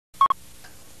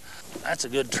That's a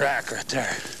good track right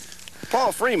there.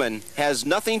 Paul Freeman has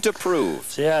nothing to prove.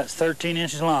 See that? It's 13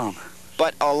 inches long.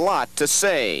 But a lot to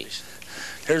say.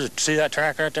 See that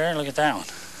track right there? Look at that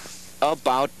one.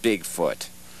 About Bigfoot.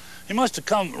 He must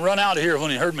have run out of here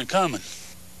when he heard me coming.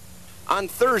 On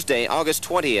Thursday, August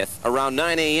 20th, around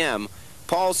 9 a.m.,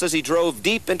 Paul says he drove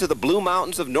deep into the Blue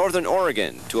Mountains of northern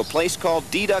Oregon to a place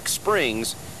called Deduck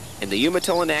Springs in the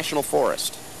Umatilla National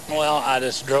Forest. Well, I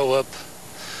just drove up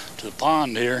to the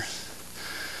pond here,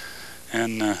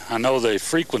 and I know they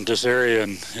frequent this area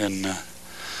in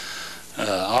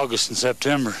August and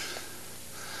September.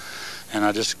 And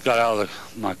I just got out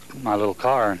of my little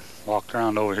car and walked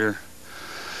around over here,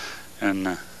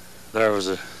 and there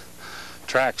was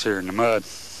tracks here in the mud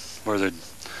where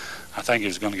I think he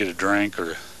was going to get a drink,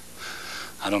 or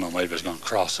I don't know, maybe he was going to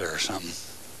cross there or something.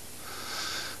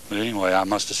 But anyway, I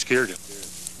must have scared him.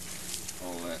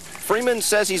 Freeman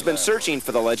says he's been searching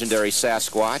for the legendary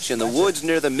Sasquatch in the woods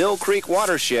near the Mill Creek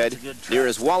watershed near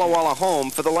his Walla Walla home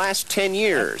for the last 10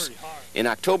 years. In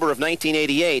October of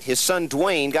 1988, his son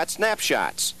Dwayne got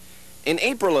snapshots. In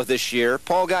April of this year,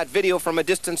 Paul got video from a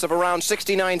distance of around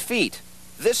 69 feet.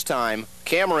 This time,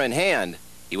 camera in hand,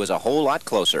 he was a whole lot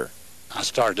closer. I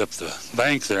started up the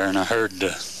bank there, and I heard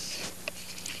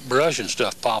brush and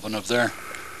stuff popping up there.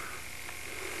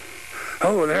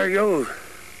 Oh, there he goes.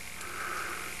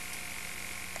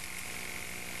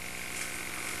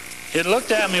 It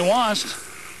looked at me once.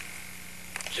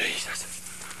 Jesus.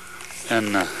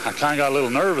 And I kind of got a little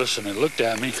nervous, and it looked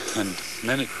at me, and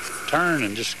then it turned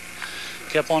and just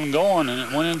kept on going, and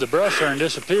it went into the brush there and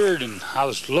disappeared, and I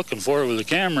was looking for it with the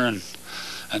camera,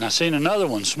 and I seen another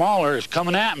one, smaller, is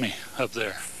coming at me up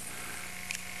there.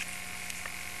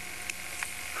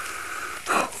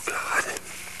 Oh, God.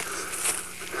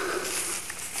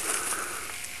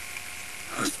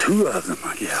 There's two of them,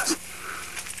 I guess.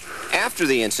 After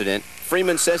the incident,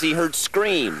 Freeman says he heard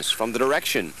screams from the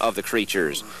direction of the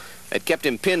creatures that kept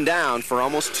him pinned down for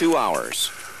almost 2 hours.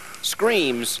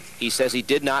 Screams he says he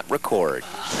did not record.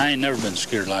 I ain't never been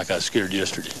scared like I was scared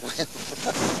yesterday.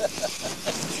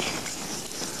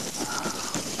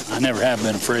 I never have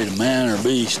been afraid of man or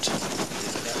beast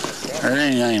or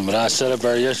anything, but I sat up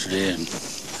there yesterday and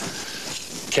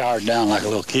cowered down like a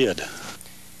little kid.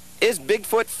 Is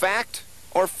Bigfoot fact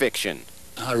or fiction?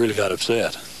 I really got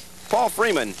upset. Paul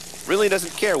Freeman really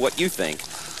doesn't care what you think.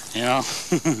 You know,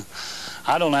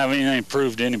 I don't have anything to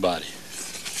prove to anybody.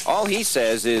 All he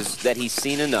says is that he's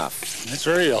seen enough. It's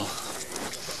real.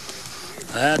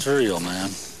 That's real, man.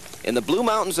 In the Blue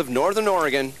Mountains of northern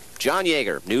Oregon, John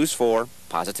Yeager, News 4,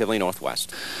 Positively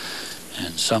Northwest.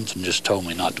 And something just told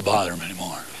me not to bother him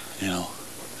anymore, you know,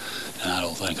 and I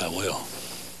don't think I will.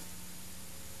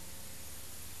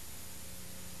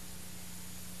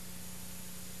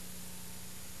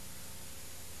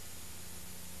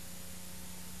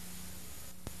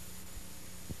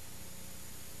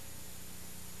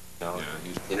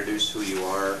 Introduce who you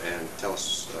are and tell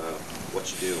us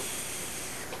what you do.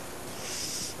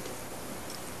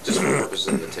 Just for the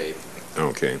purposes of the tape.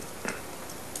 Okay.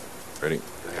 Ready?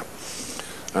 Yeah.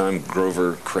 I'm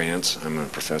Grover Krantz. I'm a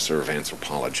professor of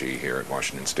anthropology here at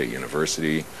Washington State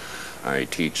University. I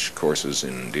teach courses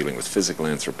in dealing with physical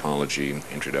anthropology,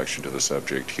 introduction to the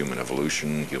subject, human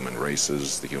evolution, human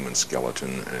races, the human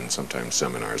skeleton, and sometimes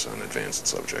seminars on advanced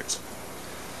subjects.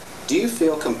 Do you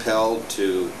feel compelled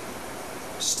to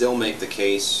still make the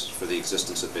case for the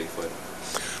existence of Bigfoot?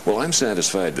 Well, I'm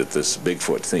satisfied that this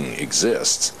Bigfoot thing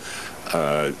exists.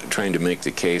 Trying to make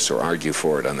the case or argue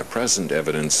for it on the present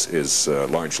evidence is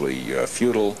largely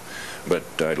futile, but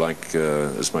I'd like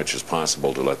as much as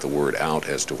possible to let the word out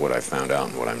as to what I found out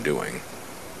and what I'm doing.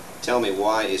 Tell me,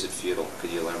 why is it futile?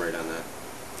 Could you elaborate on that?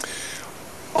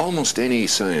 Almost any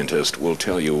scientist will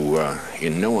tell you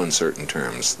in no uncertain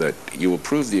terms that you will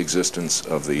prove the existence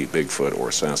of the Bigfoot or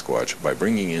Sasquatch by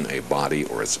bringing in a body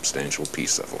or a substantial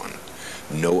piece of one.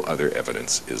 No other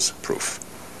evidence is proof.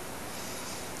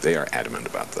 They are adamant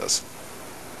about this.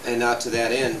 And now to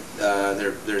that end,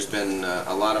 there's been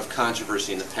a lot of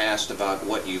controversy in the past about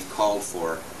what you've called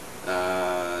for.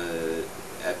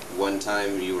 At one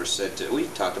time you were said to, we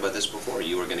talked about this before,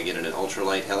 you were going to get in an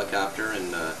ultralight helicopter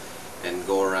and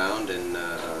go around and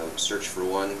search for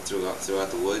one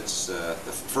throughout the woods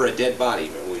for a dead body.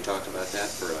 Remember we talked about that,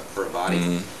 for a body?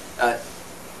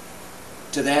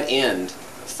 Mm-hmm. To that end,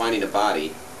 finding a body,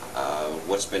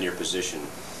 what's been your position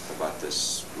about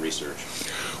this research?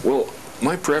 Well,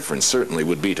 my preference certainly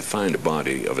would be to find a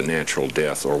body of a natural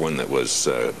death or one that was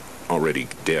already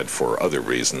dead for other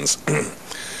reasons.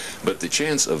 But the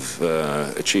chance of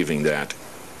achieving that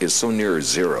is so near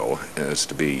zero as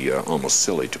to be almost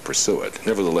silly to pursue it.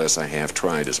 Nevertheless, I have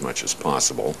tried as much as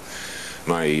possible.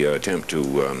 My attempt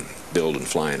to build and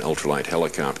fly an ultralight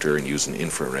helicopter and use an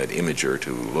infrared imager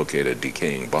to locate a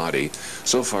decaying body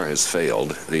so far has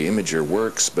failed. The imager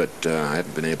works, but I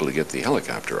haven't been able to get the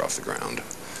helicopter off the ground.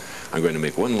 I'm going to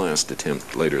make one last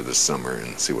attempt later this summer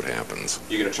and see what happens.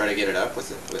 You're going to try to get it up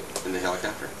in the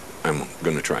helicopter? I'm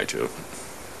going to try to.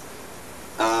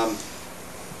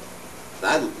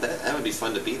 That would be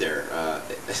fun to be there.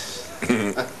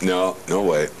 No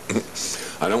way.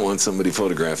 I don't want somebody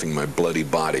photographing my bloody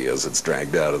body as it's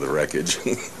dragged out of the wreckage.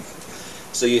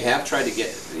 So you have tried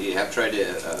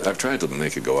to I've tried to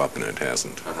make it go up and it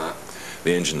hasn't.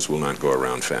 The engines will not go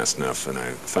around fast enough, and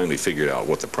I finally figured out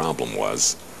what the problem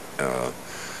was.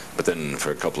 But then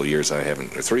for a couple of years, or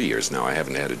 3 years now, I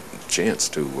haven't had a chance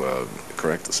to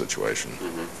correct the situation.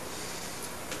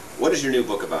 What is your new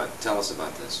book about? Tell us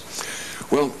about this.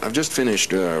 Well, I've just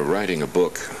finished writing a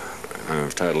book.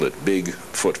 I've titled it Big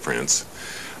Footprints,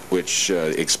 which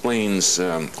explains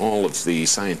all of the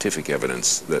scientific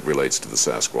evidence that relates to the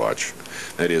Sasquatch.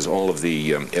 That is, all of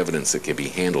the evidence that can be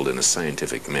handled in a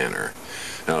scientific manner.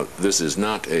 Now, this is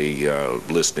not a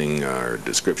listing or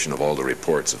description of all the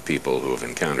reports of people who have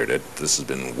encountered it. This has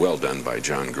been well done by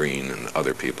John Green and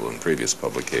other people in previous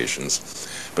publications.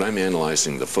 But I'm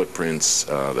analyzing the footprints,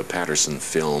 the Patterson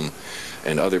film,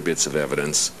 and other bits of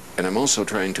evidence. And I'm also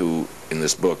trying to, in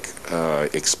this book,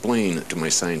 explain to my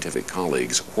scientific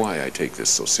colleagues why I take this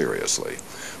so seriously.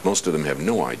 Most of them have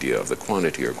no idea of the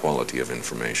quantity or quality of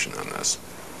information on this.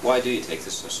 Why do you take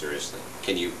this so seriously?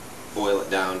 Can you boil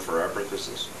it down for our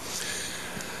purposes?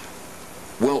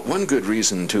 Well, one good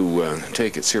reason to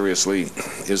take it seriously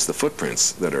is the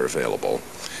footprints that are available.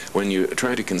 When you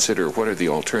try to consider what are the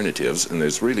alternatives, and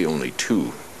there's really only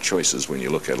two choices when you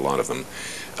look at a lot of them,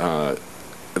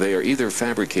 they are either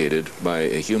fabricated by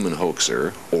a human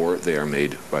hoaxer or they are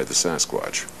made by the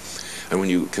Sasquatch. And when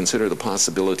you consider the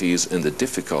possibilities and the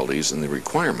difficulties and the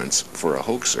requirements for a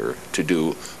hoaxer to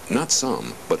do not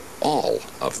some, but all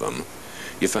of them,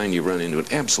 you find you run into an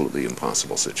absolutely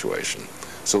impossible situation.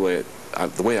 So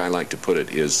the way I like to put it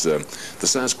is the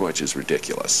Sasquatch is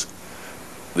ridiculous.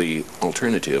 The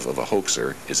alternative of a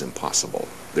hoaxer is impossible.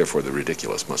 Therefore, the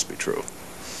ridiculous must be true.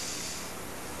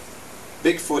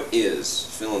 Bigfoot is,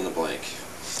 fill in the blank.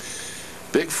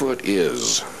 Bigfoot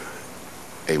is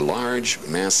a large,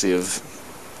 massive,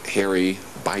 hairy,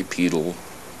 bipedal,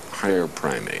 higher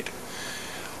primate.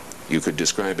 You could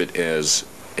describe it as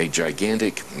a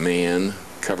gigantic man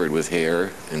covered with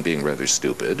hair and being rather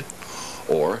stupid,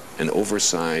 or an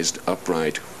oversized,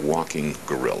 upright, walking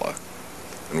gorilla.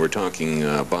 And we're talking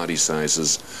body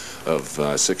sizes of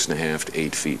 6.5 to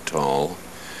 8 feet tall,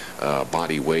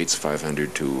 body weights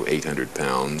 500 to 800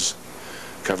 pounds,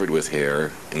 covered with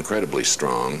hair, incredibly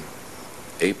strong,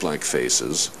 ape-like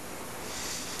faces,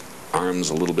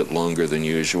 arms a little bit longer than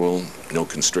usual, no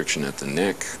constriction at the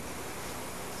neck.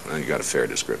 Well, you got a fair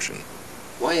description.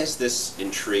 Why has this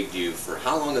intrigued you? For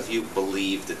how long have you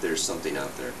believed that there's something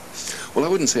out there? Well, I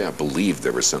wouldn't say I believed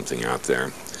there was something out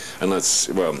there. Unless,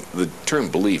 well, the term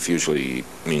belief usually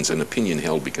means an opinion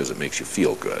held because it makes you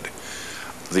feel good.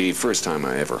 The first time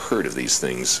I ever heard of these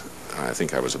things, I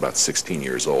think I was about 16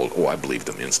 years old. Oh, I believed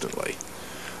them instantly.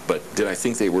 But did I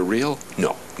think they were real?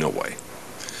 No, no way.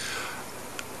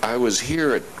 I was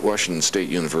here at Washington State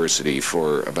University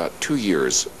for about 2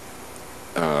 years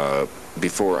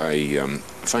before I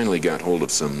finally got hold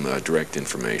of some direct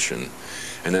information,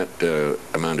 and that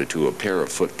amounted to a pair of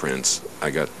footprints.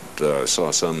 I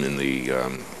saw some in the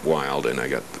wild, and I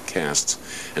got the casts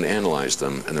and analyzed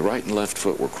them, and the right and left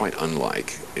foot were quite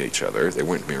unlike each other. They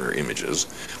weren't mirror images.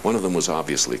 One of them was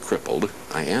obviously crippled.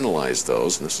 I analyzed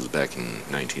those, and this was back in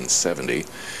 1970,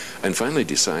 and finally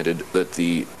decided that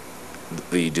the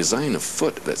design of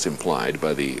foot that's implied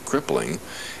by the crippling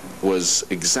was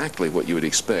exactly what you would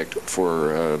expect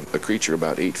for a creature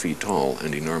about 8 feet tall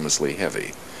and enormously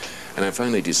heavy. And I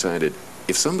finally decided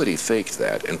if somebody faked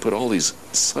that and put all these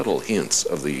subtle hints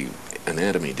of the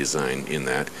anatomy design in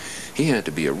that, he had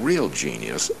to be a real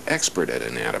genius, expert at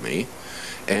anatomy,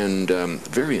 and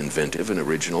very inventive and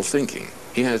original thinking.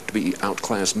 He had to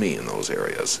outclass me in those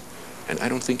areas. And I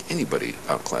don't think anybody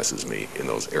outclasses me in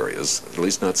those areas, at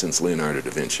least not since Leonardo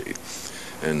da Vinci.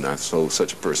 And so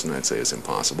such a person, I'd say, is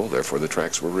impossible. Therefore, the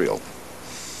tracks were real.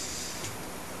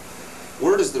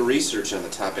 Where does the research on the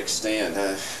topic stand?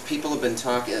 People have been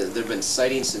talking, there have been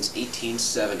sightings since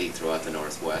 1870 throughout the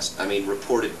Northwest. I mean,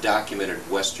 reported, documented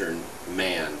Western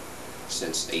man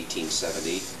since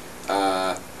 1870.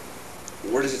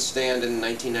 Where does it stand in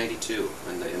 1992,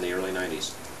 in the early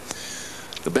 90s?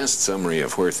 The best summary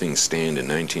of where things stand in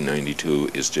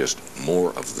 1992 is just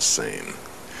more of the same.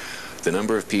 The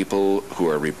number of people who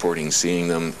are reporting seeing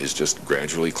them is just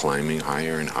gradually climbing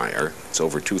higher and higher. It's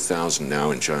over 2,000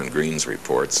 now in John Green's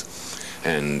reports,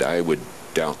 and I would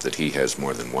doubt that he has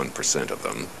more than 1% of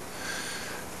them.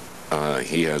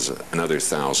 He has another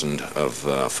 1,000 of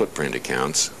footprint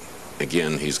accounts.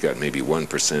 Again, he's got maybe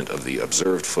 1% of the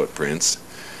observed footprints,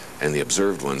 and the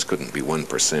observed ones couldn't be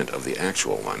 1% of the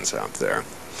actual ones out there.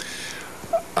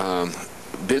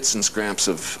 Bits and scraps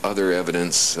of other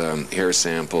evidence, hair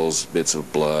samples, bits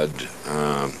of blood,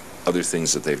 other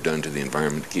things that they've done to the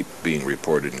environment keep being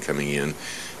reported and coming in,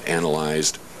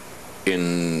 analyzed.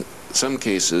 In some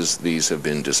cases, these have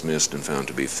been dismissed and found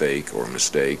to be fake or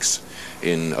mistakes.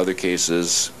 In other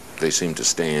cases, they seem to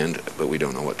stand, but we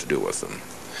don't know what to do with them.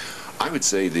 I would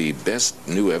say the best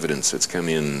new evidence that's come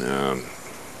in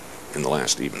the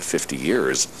last even 50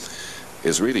 years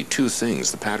is really two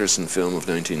things: the Patterson film of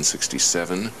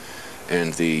 1967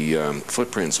 and the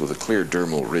footprints with the clear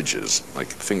dermal ridges, like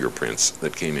fingerprints,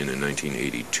 that came in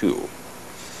 1982.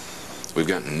 We've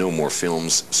gotten no more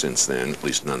films since then, at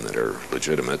least none that are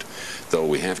legitimate, though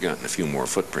we have gotten a few more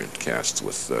footprint casts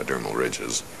with dermal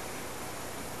ridges.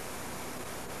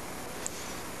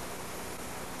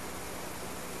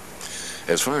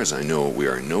 As far as I know, we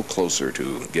are no closer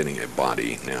to getting a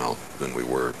body now than we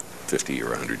were 50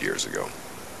 or 100 years ago.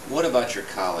 What about your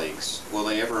colleagues? Will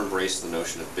they ever embrace the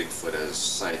notion of Bigfoot as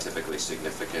scientifically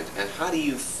significant? And how do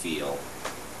you feel,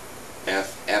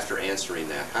 after answering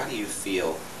that, how do you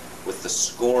feel with the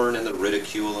scorn and the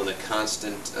ridicule and the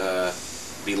constant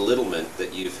belittlement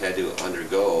that you've had to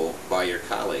undergo by your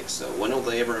colleagues? When will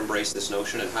they ever embrace this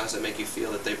notion, and how does it make you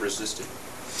feel that they've resisted?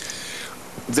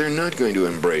 They're not going to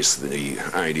embrace the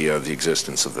idea of the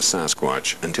existence of the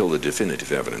Sasquatch until the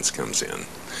definitive evidence comes in.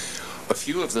 A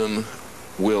few of them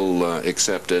will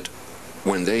accept it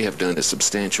when they have done a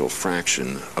substantial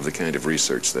fraction of the kind of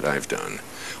research that I've done.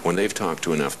 When they've talked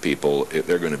to enough people,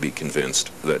 they're going to be convinced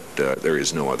that there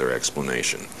is no other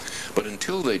explanation. But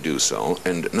until they do so,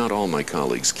 and not all my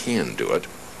colleagues can do it,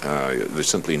 there's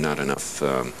simply not enough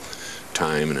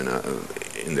time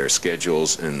in their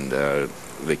schedules, and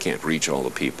they can't reach all the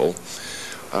people.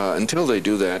 Until they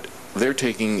do that, they're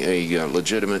taking a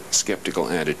legitimate skeptical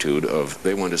attitude of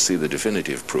they want to see the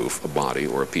definitive proof, a body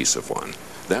or a piece of one.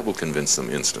 That will convince them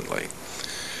instantly.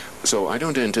 So I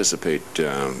don't anticipate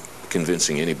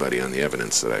convincing anybody on the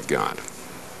evidence that I've got.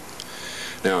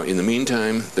 Now, in the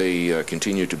meantime, they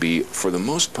continue to be, for the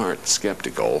most part,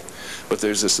 skeptical, but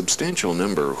there's a substantial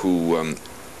number who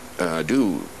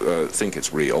do think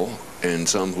it's real, and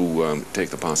some who take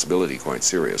the possibility quite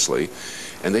seriously.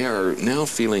 And they are now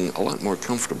feeling a lot more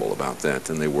comfortable about that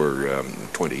than they were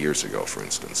 20 years ago, for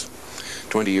instance.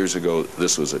 20 years ago,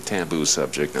 this was a taboo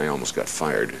subject, and I almost got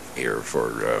fired here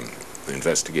for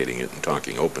investigating it and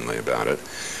talking openly about it.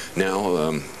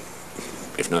 Now,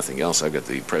 if nothing else, I've got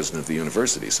the president of the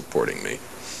university supporting me.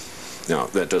 Now,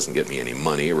 that doesn't get me any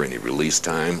money or any release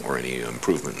time or any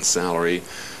improvement in salary.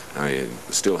 I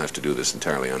still have to do this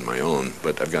entirely on my own,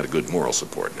 but I've got a good moral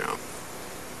support now.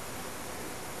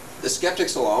 The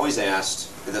skeptics will always ask,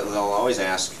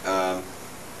 man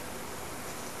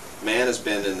has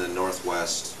been in the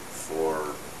Northwest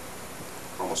for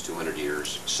almost 200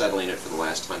 years, settling it for the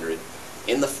last 100,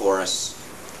 in the forests,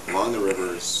 along the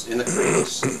rivers, in the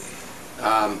creeks.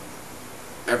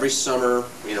 Every summer,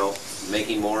 you know,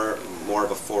 making more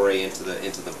of a foray into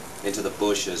the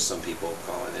bush, as some people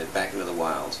call it, and back into the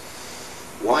wilds.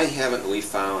 Why haven't we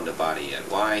found a body yet?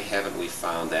 Why haven't we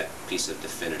found that piece of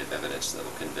definitive evidence that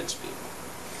will convince people?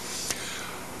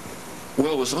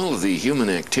 Well, with all of the human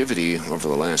activity over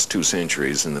the last 2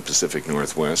 centuries in the Pacific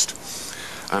Northwest,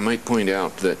 I might point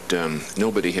out that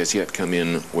nobody has yet come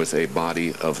in with a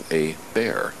body of a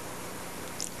bear,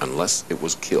 unless it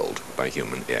was killed by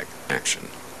human action.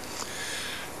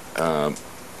 The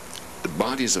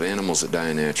bodies of animals that die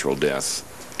a natural death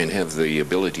and have the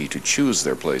ability to choose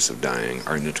their place of dying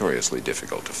are notoriously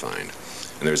difficult to find.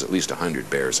 And there's at least 100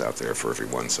 bears out there for every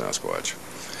 1 Sasquatch.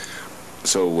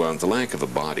 So the lack of a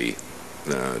body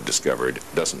discovered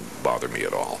doesn't bother me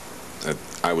at all.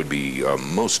 I would be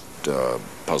most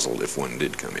puzzled if one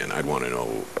did come in. I'd want to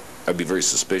know. I'd be very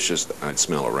suspicious. I'd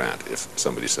smell a rat if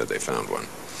somebody said they found one.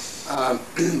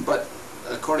 But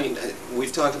according,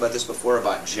 we've talked about this before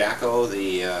about Jacko,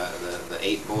 the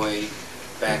 8-boy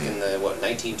back in the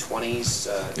 1920s.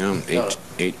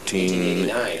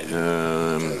 1889.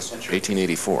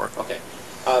 1884. Okay.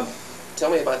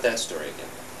 Tell me about that story again.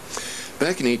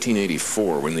 Back in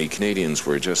 1884, when the Canadians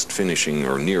were just finishing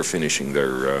or near finishing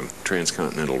their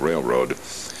transcontinental railroad,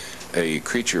 a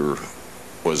creature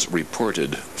was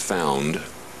reported found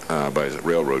by the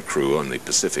railroad crew on the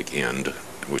Pacific end,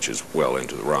 which is well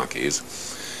into the Rockies.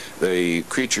 The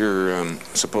creature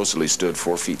supposedly stood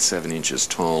 4 feet 7 inches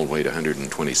tall, weighed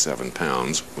 127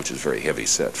 pounds, which is very heavy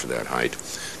set for that height,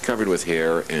 covered with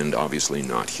hair and obviously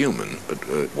not human,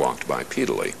 but walked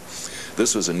bipedally.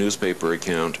 This was a newspaper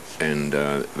account, and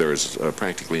there is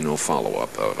practically no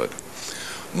follow-up of it.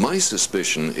 My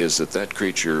suspicion is that that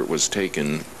creature was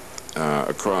taken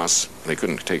across, they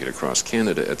couldn't take it across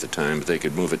Canada at the time, but they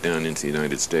could move it down into the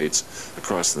United States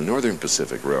across the Northern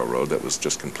Pacific Railroad that was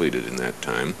just completed in that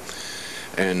time.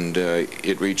 And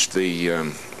it reached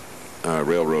the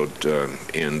railroad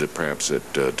end, perhaps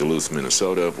at Duluth,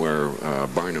 Minnesota, where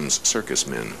Barnum's circus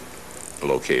men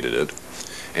located it.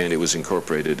 And it was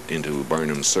incorporated into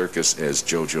Barnum's circus as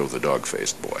Jojo the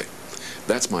Dog-Faced Boy.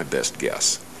 That's my best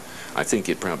guess. I think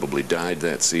it probably died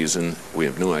that season. We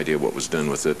have no idea what was done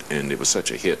with it, and it was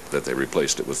such a hit that they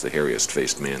replaced it with the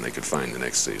hairiest-faced man they could find the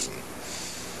next season.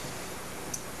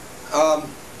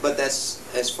 But that's,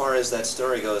 as far as that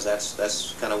story goes,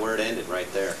 that's kind of where it ended,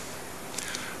 right there.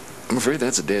 I'm afraid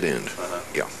that's a dead end.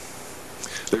 Yeah.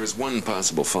 There's one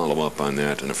possible follow-up on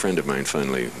that, and a friend of mine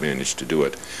finally managed to do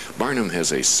it. Barnum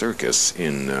has a circus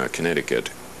in Connecticut,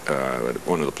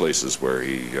 one of the places where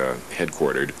he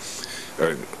headquartered.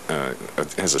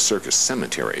 Has a circus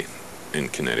cemetery in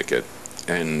Connecticut,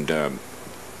 and a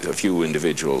few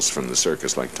individuals from the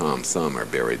circus, like Tom Thumb, are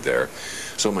buried there.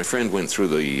 So my friend went through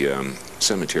the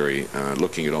cemetery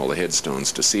looking at all the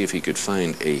headstones to see if he could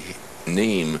find a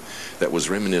name that was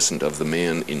reminiscent of the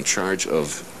man in charge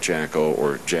of Jacko,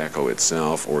 or Jacko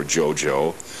itself, or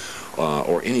Jojo,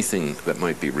 or anything that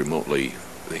might be remotely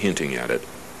hinting at it,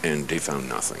 and he found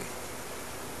nothing.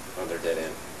 On their dead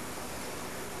end.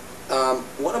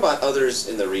 What about others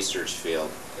in the research field?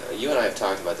 You and I have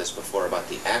talked about this before, about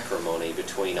the acrimony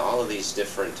between all of these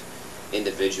different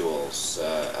individuals.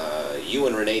 You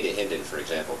and Renee DeHinden, for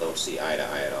example, don't see eye to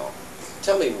eye at all.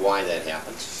 Tell me why that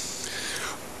happens.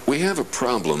 We have a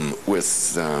problem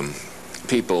with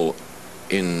people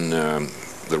in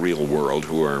the real world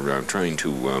who are trying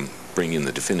to bring in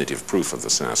the definitive proof of the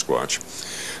Sasquatch.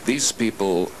 These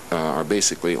people are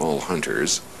basically all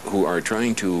hunters who are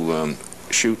trying to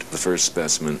shoot the first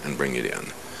specimen and bring it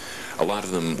in. A lot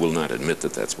of them will not admit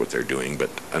that that's what they're doing, but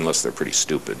unless they're pretty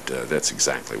stupid, that's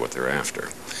exactly what they're after.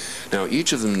 Now,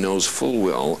 each of them knows full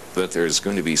well that there's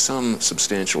going to be some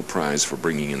substantial prize for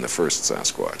bringing in the first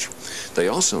Sasquatch. They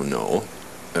also know,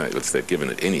 if they've given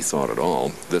it any thought at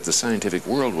all, that the scientific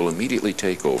world will immediately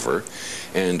take over,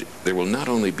 and there will not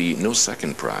only be no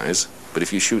second prize, but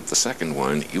if you shoot the second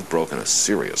one, you've broken a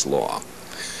serious law.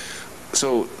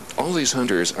 So all these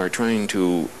hunters are trying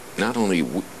to not only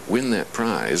win that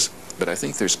prize, but I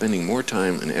think they're spending more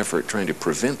time and effort trying to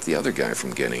prevent the other guy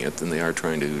from getting it than they are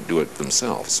trying to do it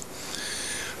themselves.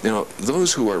 Now,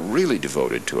 those who are really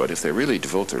devoted to it, if they really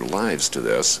devote their lives to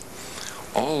this,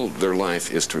 all their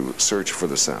life is to search for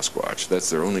the Sasquatch. That's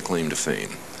their only claim to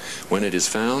fame. When it is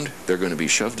found, they're going to be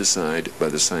shoved aside by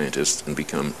the scientists and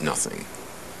become nothing.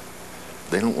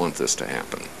 They don't want this to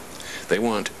happen. They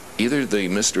want either the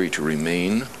mystery to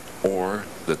remain or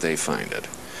that they find it.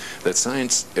 That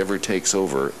science ever takes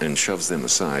over and shoves them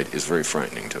aside is very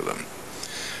frightening to them.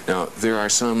 Now, there are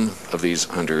some of these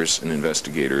hunters and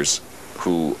investigators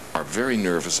who are very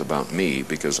nervous about me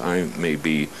because I may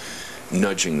be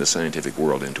nudging the scientific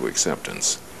world into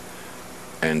acceptance.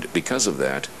 And because of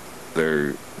that,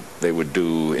 they would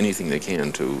do anything they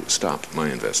can to stop my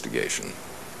investigation.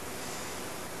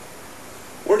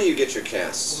 Where do you get your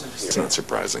casts? It's not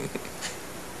surprising.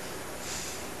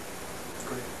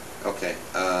 Okay.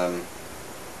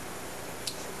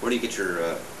 Where do you get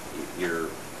your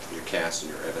casts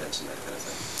and your evidence and that kind of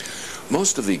thing?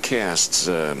 Most of the casts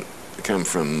come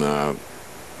from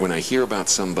when I hear about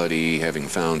somebody having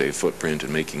found a footprint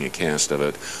and making a cast of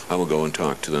it. I will go and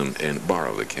talk to them and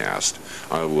borrow the cast.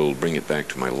 I will bring it back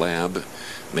to my lab,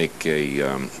 make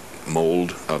a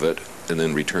mold of it, and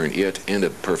then return it and a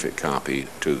perfect copy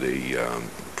to the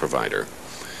provider.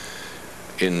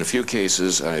 In a few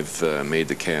cases, I've made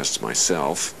the casts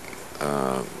myself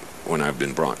when I've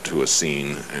been brought to a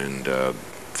scene and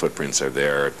footprints are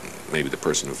there. Maybe the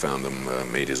person who found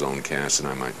them made his own cast, and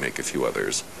I might make a few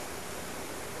others.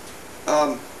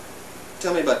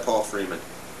 Tell me about Paul Freeman.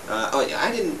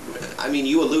 I mean,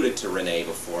 you alluded to Renee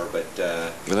before, but...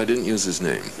 But I didn't use his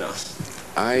name. No.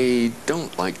 I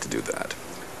don't like to do that.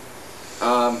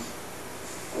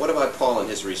 What about Paul and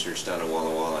his research down in Walla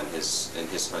Walla and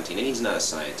his hunting? And he's not a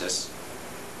scientist.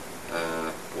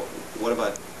 What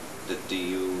about do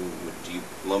you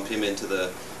lump him into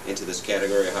this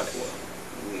category?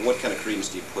 what kind of credence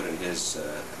do you put in his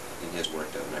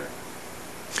work down there?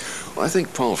 Well, I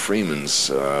think Paul Freeman's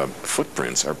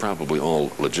footprints are probably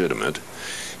all legitimate.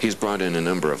 He's brought in a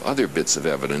number of other bits of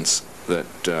evidence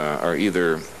that are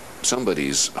either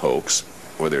somebody's hoax,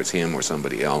 whether it's him or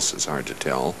somebody else is hard to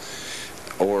tell,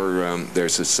 or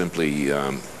there's just simply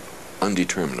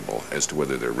undeterminable as to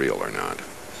whether they're real or not.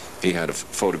 He had a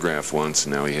photograph once,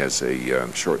 and now he has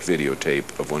a short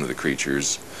videotape of one of the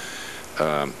creatures.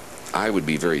 I would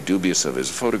be very dubious of his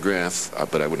photograph,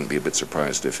 but I wouldn't be a bit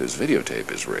surprised if his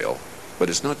videotape is real. But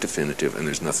it's not definitive, and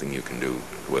there's nothing you can do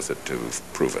with it to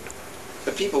prove it.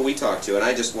 The people we talk to, and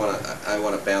I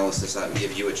want to balance this out and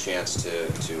give you a chance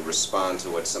to respond to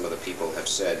what some of the people have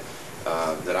said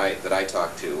that I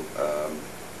talked to.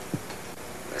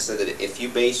 I said that if you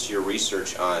base your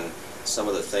research on some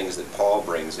of the things that Paul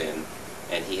brings in,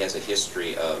 and he has a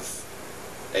history of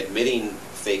admitting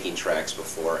faking tracks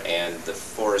before, and the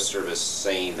Forest Service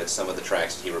saying that some of the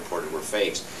tracks that he reported were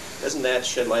fakes, doesn't that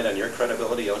shed light on your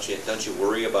credibility? Don't you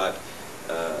worry about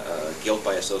guilt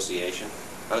by association?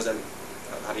 How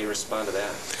do you respond to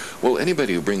that? Well,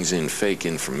 anybody who brings in fake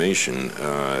information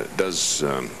does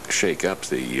shake up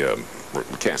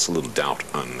cast a little doubt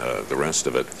on the rest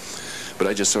of it. But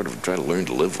I just sort of try to learn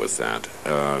to live with that.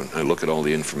 I look at all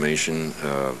the information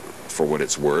for what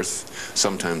it's worth.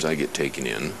 Sometimes I get taken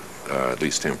in, at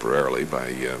least temporarily,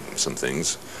 by some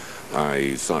things.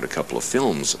 I thought a couple of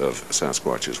films of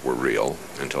Sasquatches were real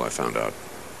until I found out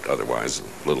otherwise.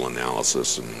 Little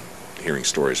analysis and hearing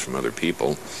stories from other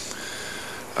people.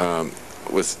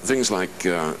 With things like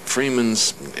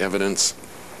Freeman's evidence,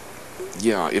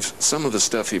 yeah, if some of the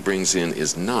stuff he brings in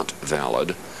is not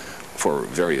valid for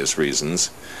various reasons,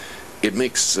 it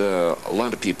makes a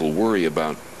lot of people worry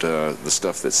about the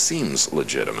stuff that seems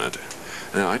legitimate.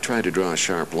 Now, I try to draw a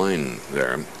sharp line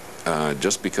there.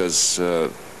 Just because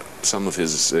some of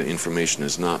his information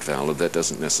is not valid, that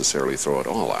doesn't necessarily throw it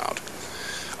all out.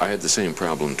 I had the same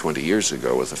problem 20 years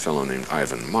ago with a fellow named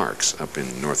Ivan Marks up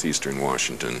in northeastern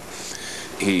Washington.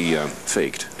 He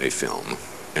faked a film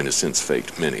and has since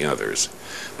faked many others.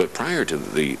 But prior to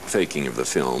the faking of the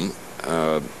film,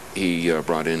 he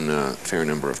brought in a fair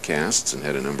number of casts and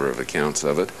had a number of accounts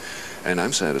of it, and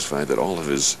I'm satisfied that all of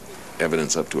his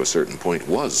evidence up to a certain point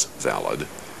was valid.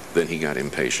 Then he got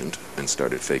impatient and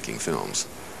started faking films.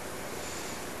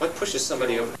 What pushes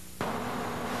somebody over?